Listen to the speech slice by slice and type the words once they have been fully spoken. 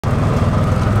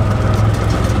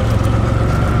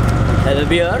Hello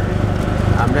বিয়ার,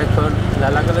 আমরা এখন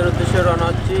লালা খালের উদ্দেশ্যে রওনা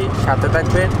হচ্ছি। সাথে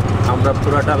থাকবেন, আমরা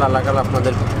পুরাটা লালা খাল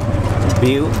আপনাদের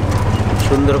ভিউ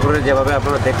সুন্দর করে যেভাবে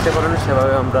আপনারা দেখতে পারেন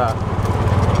সেভাবে আমরা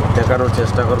দেখানোর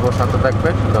চেষ্টা করব। সাথে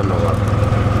থাকবেন, ধন্যবাদ।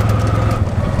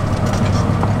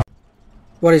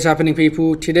 What is happening, people?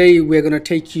 Today we're going to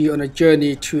take you on a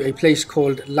journey to a place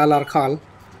called Laala Khaal.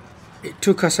 It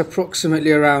took us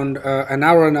approximately around an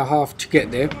hour and a half to get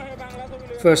there.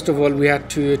 First of all, we had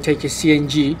to take a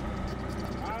CNG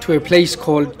to a place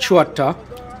called Chuatta,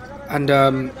 and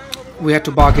we had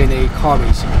to bargain a car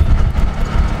basically.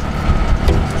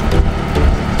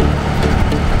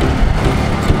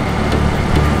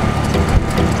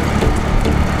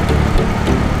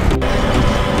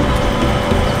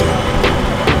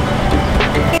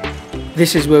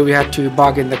 This is where we had to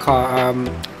bargain the car.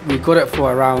 We got it for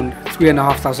around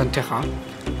 3,500 dirham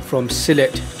from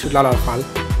Sylhet to Laala Khaal.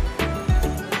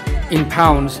 In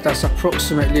pounds, that's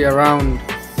approximately around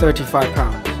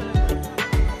 £35.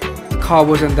 The car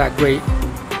wasn't that great,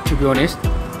 to be honest.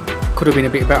 Could have been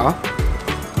a bit better,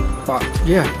 but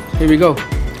yeah, here we go.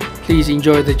 Please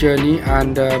enjoy the journey,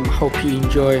 and hope you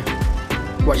enjoy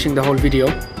watching the whole video.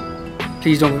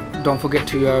 Please don't forget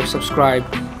to subscribe,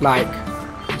 like,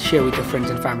 and share with your friends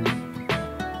and family.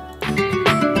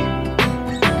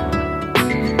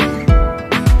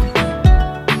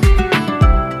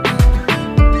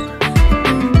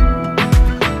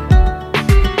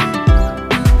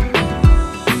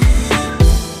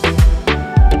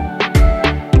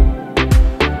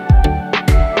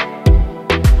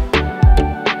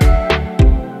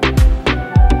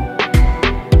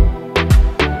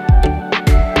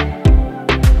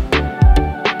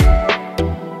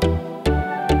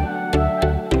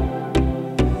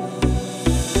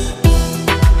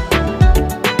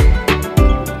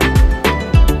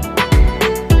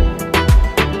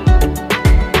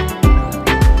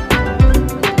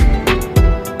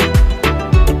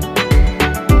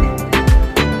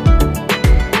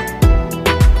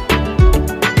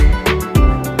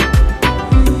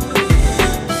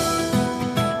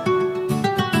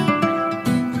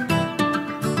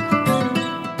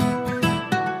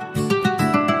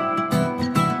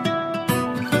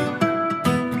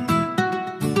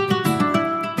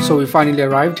 So we finally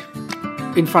arrived.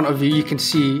 In front of you, you can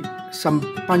see some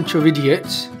bunch of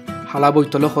idiots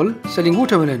selling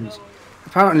watermelons.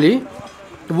 Apparently,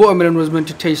 the watermelon was meant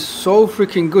to taste so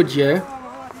freaking good, yeah,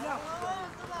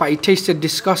 but it tasted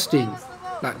disgusting.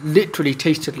 Like literally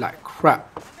tasted like crap,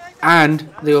 and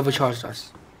they overcharged us.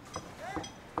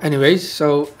 Anyways, so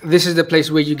this is the place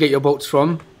where you get your boats from.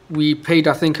 We paid,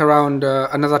 I think, around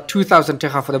another 2,000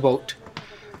 dirham for the boat,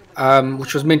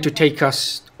 which was meant to take us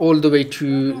all the way to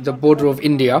the border of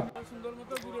India.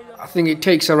 I think it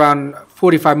takes around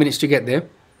 45 minutes to get there.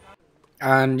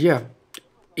 And yeah,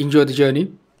 enjoy the journey.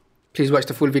 Please watch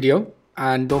the full video,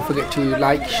 and don't forget to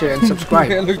like, share and subscribe.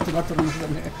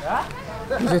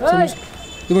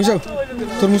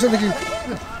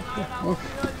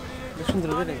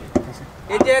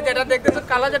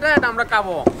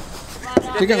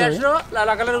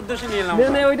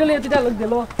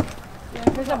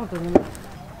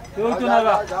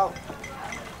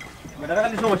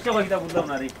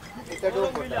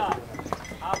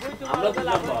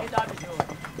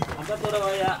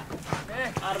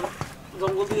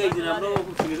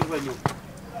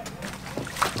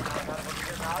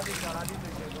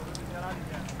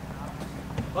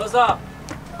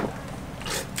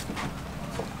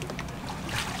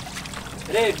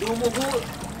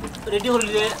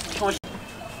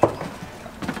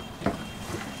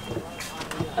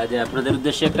 আজ আপনাদের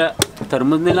উদ্দেশ্যে একটা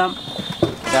তরমুজ নিলাম,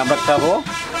 এটা আমরা খাবো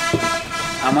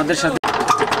আমাদের সাথে।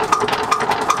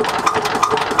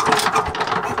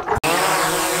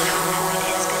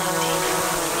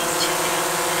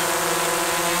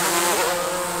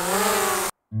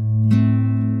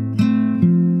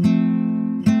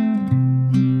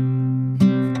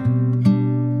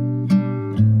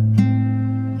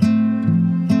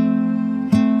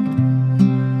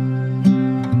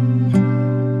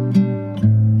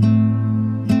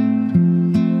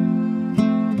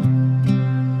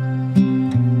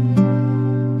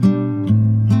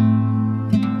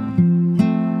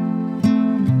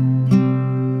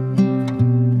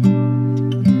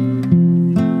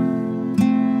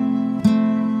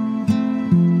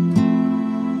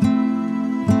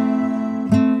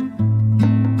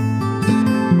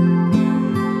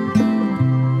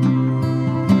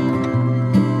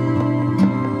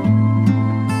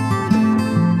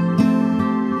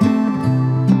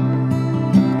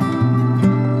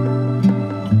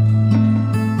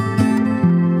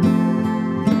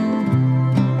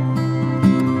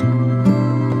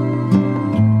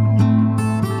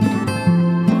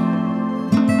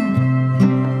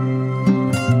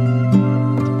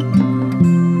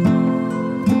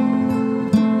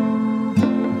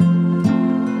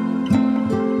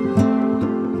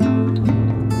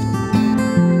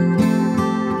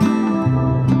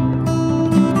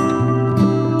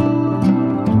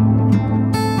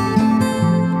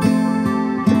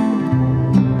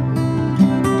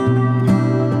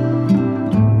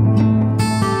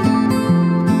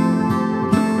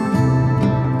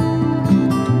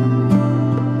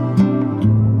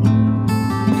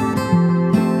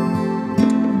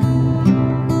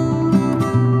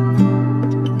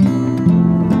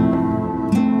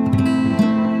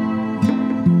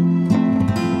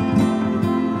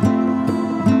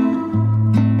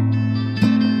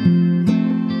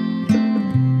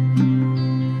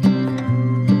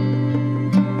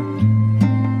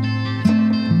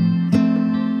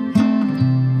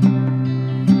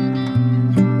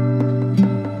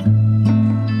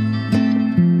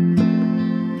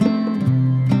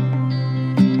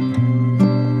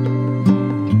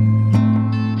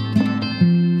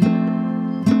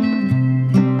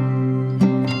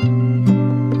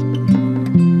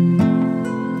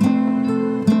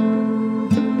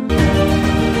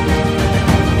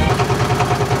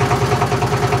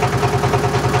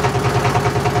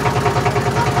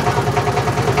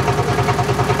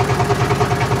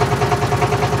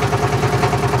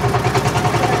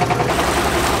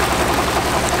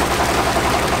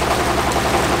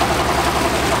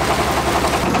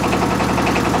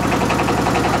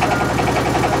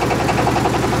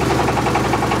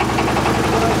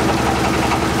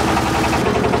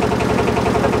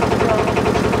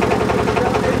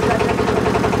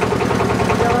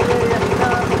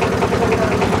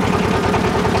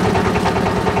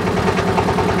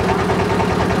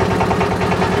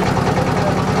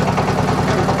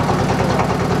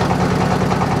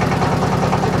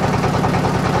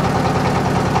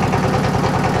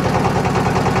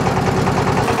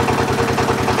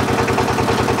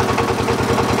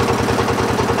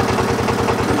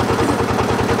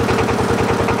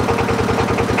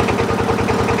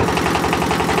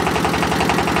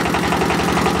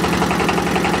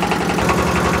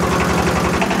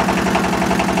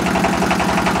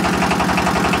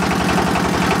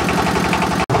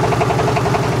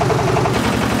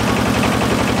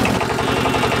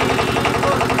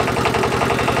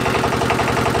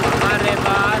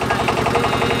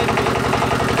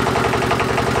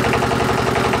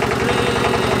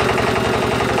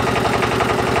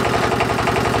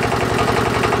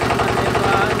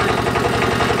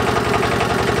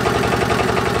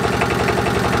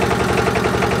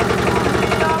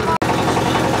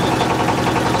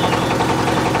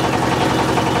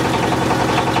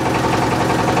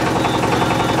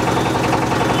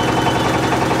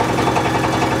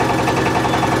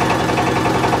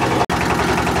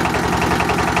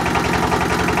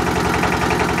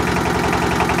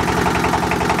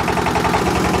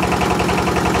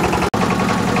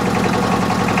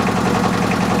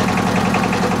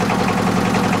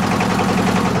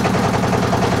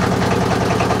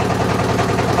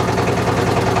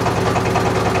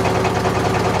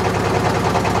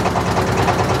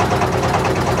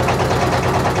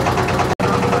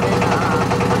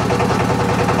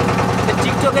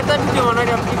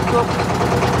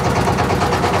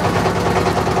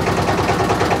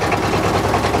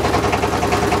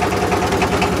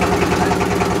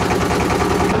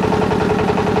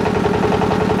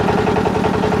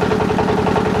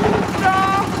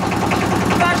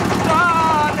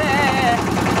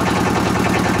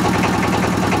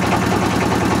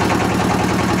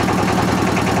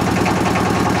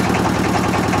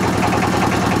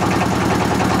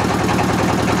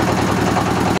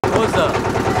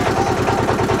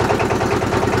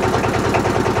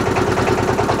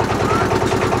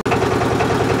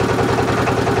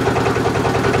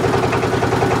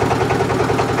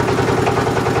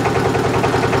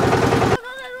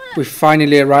 We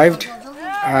finally arrived,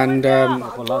 and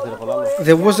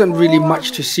there wasn't really much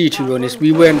to see, to be honest.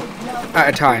 We went at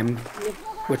a time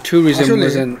where tourism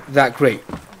wasn't that great.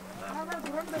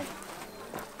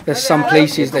 There's some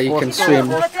places that you can swim,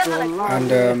 and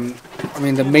I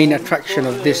mean the main attraction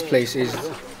of this place is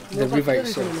the river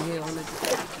itself.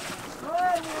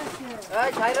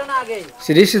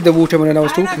 See, this is the watermelon I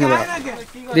was talking about.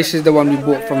 This is the one we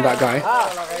bought from that guy.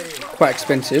 Quite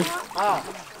expensive,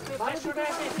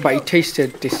 but it tasted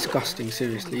disgusting.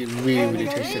 Seriously, it really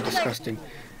tasted disgusting.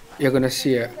 You're gonna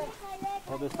see it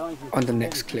on the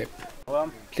next clip.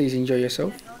 Please enjoy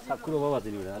yourself.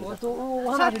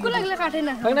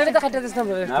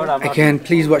 Again,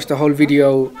 please watch the whole video.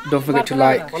 Don't forget to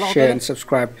like, share and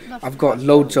subscribe. I've got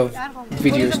loads of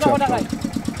videos to upload.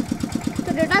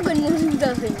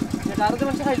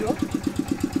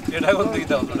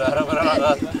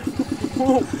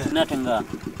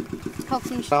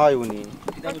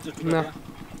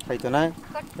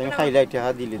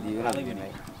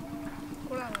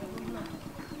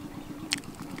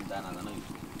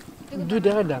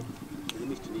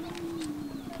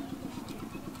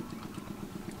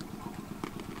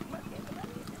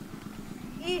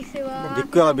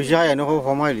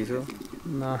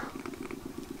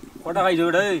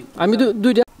 আমি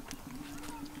দুইটা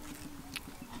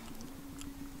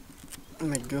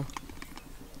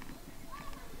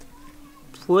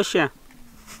Poxa.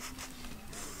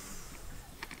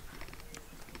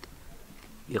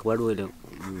 একবার হইলো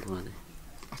তোমাদের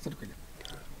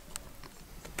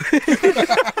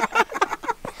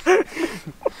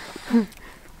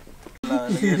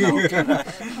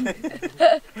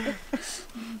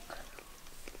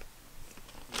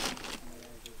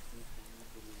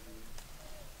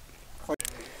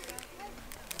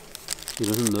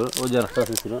সুন্দর ও যে রাস্তা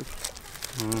আছে ছিল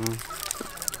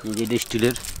যে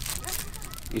স্টিলের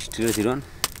সিরন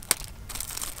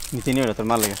নিচে নিয়ে তোর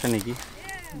মাল লাগে নাকি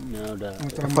না ওটা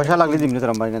পয়সা লাগলে দিবি না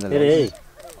তোর বাড়ি না দিলে এই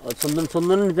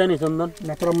চন্দন জানি চন্দন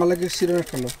না তোর মাল লাগে সিরন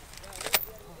খালো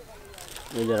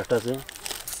এই যে রাস্তা আছে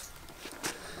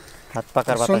হাত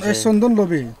পাকার বাতাসে চন্দন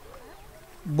লবে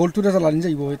বলটুরা জ্বালানি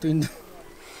যাইব হয়তো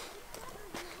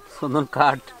চন্দন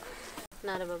কাট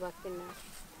না রে বাবা কিনা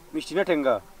মিষ্টি না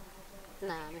ঠেঙ্গা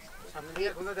না সামনে দিয়ে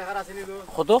কোন দেখার আছে নি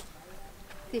কত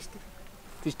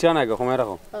 30 টাকা না গো কমায়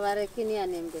রাখো বাবারে কিনে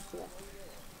আনি আমি দেখি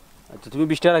আচ্ছা তুমি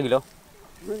 20 টাকা কিলো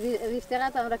 20 টাকা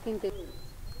তো আমরা কিনতে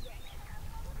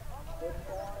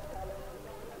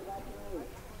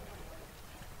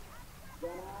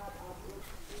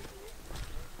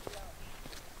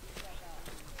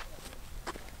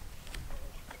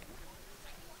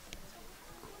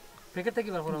প্যাকেট থেকে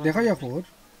বার করো দেখা যাক ওর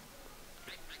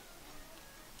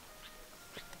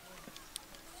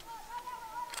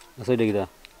আসলে দেখি দা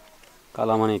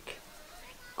কালা মানিক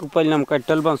কুপাইলাম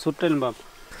কাটল বাম সুটল বাম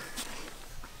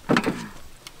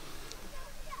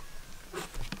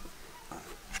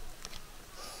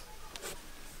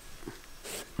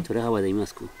তোরা হাওয়া দেই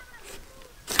মাসকো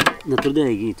না তোর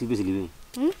দেই কি তুই বেশি লিবি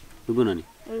তুই বনানি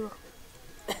আইবো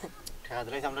টাকা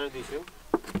দিলাই আমরা 200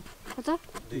 কত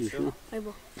 200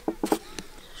 আইবো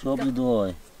সব দই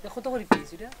কত করে পিস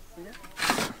এটা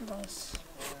বাস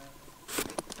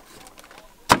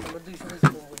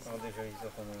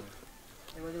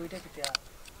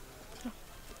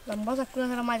লম্বা চাকুরা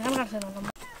ধরা মাঝখান কাটছে না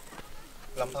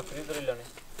লম্বা ফ্রি ধরে লনে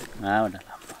না ওটা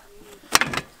লম্বা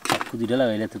চাকু দিটা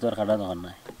লাগাইলে তো আর কাটা দরকার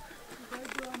নাই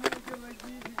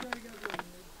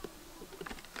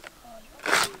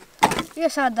এ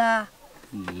সাদা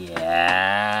ইয়া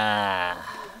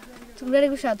তুমি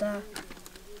রেগু সাদা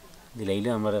দিলাইলে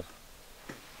আমার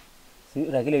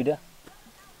রাখিলে এটা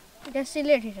এটা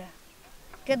সিলেট এটা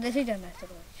কে দেশি জানা তো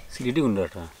সিলেটি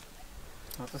গুন্ডাটা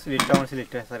তো সিলেটটা আমার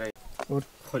সিলেটটা স্যার ওর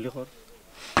খলি কর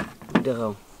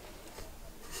দেখাও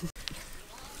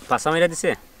পাসা মেরা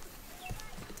দিছে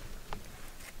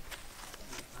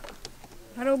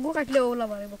আর ওগো কাটলে ওলা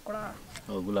মারে বকড়া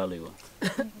ওগুলা লইব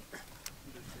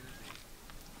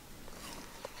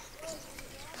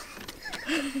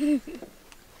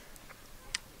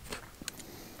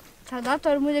সাদা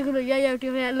তরমুজ এগুলো ইয়া উঠি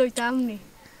হয়ে লইতাম নি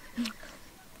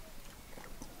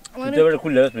এটা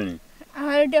খুলে আসবে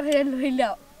আমার এটা হয়ে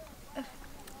লইলাও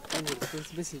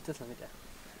বেশি তো সামেটা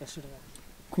 100 টাকা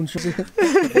কোন সে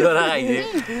দরা গাইছে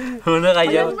ওনা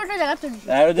গাইছে আমরা জায়গা তুলি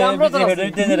আর যে বিজি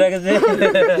হেডতে যে রাখছে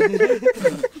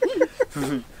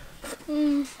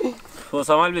ও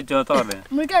সামাল বিচ তো হবে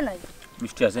মিটা নাই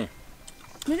মিষ্টি আছে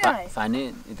মিটা নাই ফানি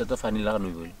এটা তো ফানি লাগানো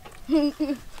বল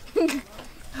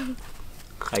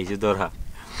খাইছে দরা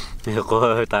কো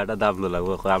তাটা দাম ন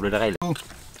লাগবো আপনি খাইলে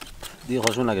দি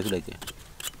খসুন লাগে চুলাইতে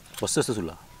বসছে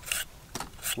চুলা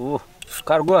ও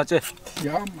কার্গো আছে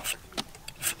Ja.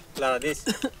 লালা দিস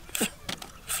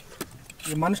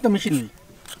এই মানুষটা মেশিন নেই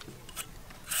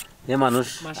এ মানুষ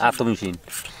আত্মমেশিন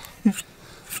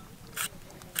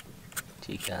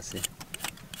ঠিক আছে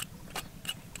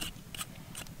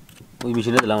ওই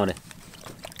মেশিনে দিলাম আরে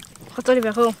কত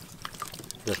দিবে কো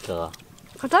 10 টাকা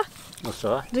কত 10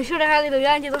 টাকা 200 টাকা দিলে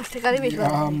জানি 10 টাকা দিবে Ja,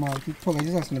 mal কি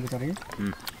ঠকাইছিস আসলে বেচারি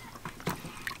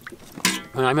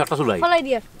আমি একটা চুলাই ফলাই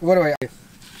দিয়া ওরে ভাই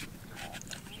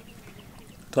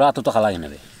তোরা তো খালাই না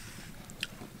রে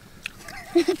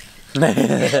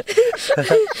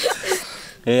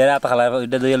এরা তো খালাই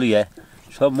এটা দিয়ে লইয়া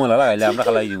সব মলা লাগাইলে আমরা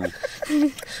খালাই দিব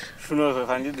শুনো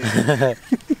খান যদি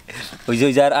ওই যে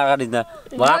যার আগা দিস না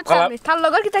ভাত খালা থাল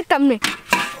লগর কি তাইতাম নে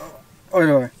ওরে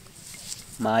ভাই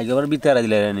মা একবার বিতারা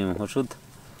দিলে নি ওষুধ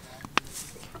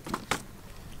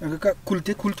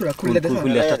খুলতে খুলতুরা খুললে দে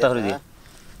খুলে একটা করে দে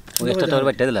ওই একটা করে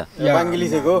বাইটা দিলা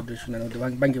বাঙ্গিলিছে গো শুনা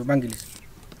বাঙ্গিলিছে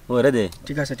ওরে দে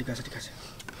ঠিক আছে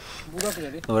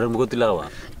ওরে মুখ তুই লাগাবা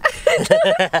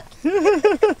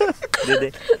দে দে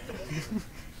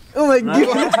ও মাই গড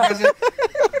ঠিক আছে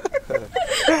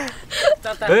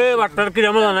এ বাটার কি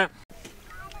জামা জানা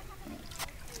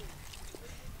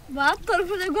বাত তোর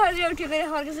ফুলে ঘরে উঠে করে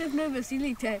আমার কাছে আপনি বেশি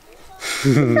লিখতে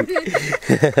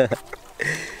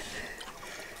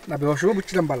না বেশি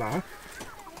বুঝছিলাম বালা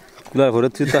কুলার ঘরে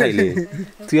তুই তো খাইলে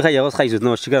তুই খাই যাবো খাইছিস না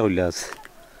অস্বীকার করলে আস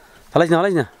ফালাইস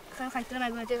না খাইতে না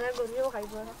গতে না গরিও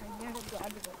খাইবো না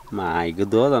মাই গো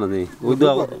দোয়া জানা নেই ওই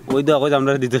দোয়া কই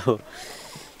আমরা দিতে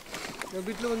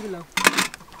বিটলো বঙ্গিলাম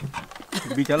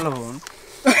বিচার লবণ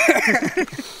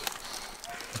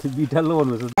বিঠাল লবণ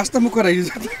আস্তা মুখ করাই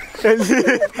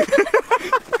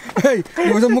এই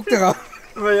মুখ মুখ তে গা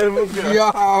ভাইয়ের মুখ ইয়া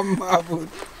মাবুদ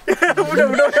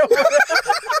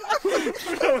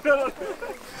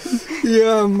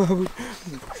ইয়া মাবুদ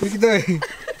কি তাই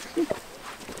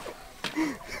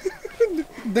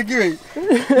দেখি ভাই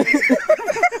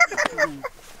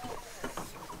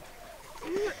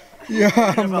ইয়া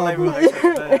মাবুদ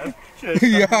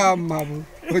ইয়া মাবুদ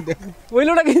ওই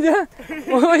লোটা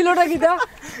কি দা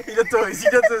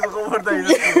এটা তো খবর দাই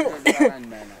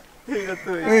না এটা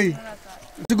তো এই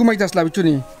তুই ঘুমাইতে আসলা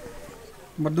বিচুনি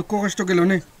আমার দুঃখ কষ্ট গেল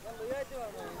নে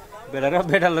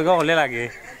বেটার লগে হলে লাগে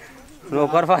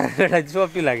রোকার পারে বেটা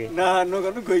সবটি লাগে না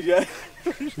নগানো কই যায়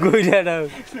গই যায় না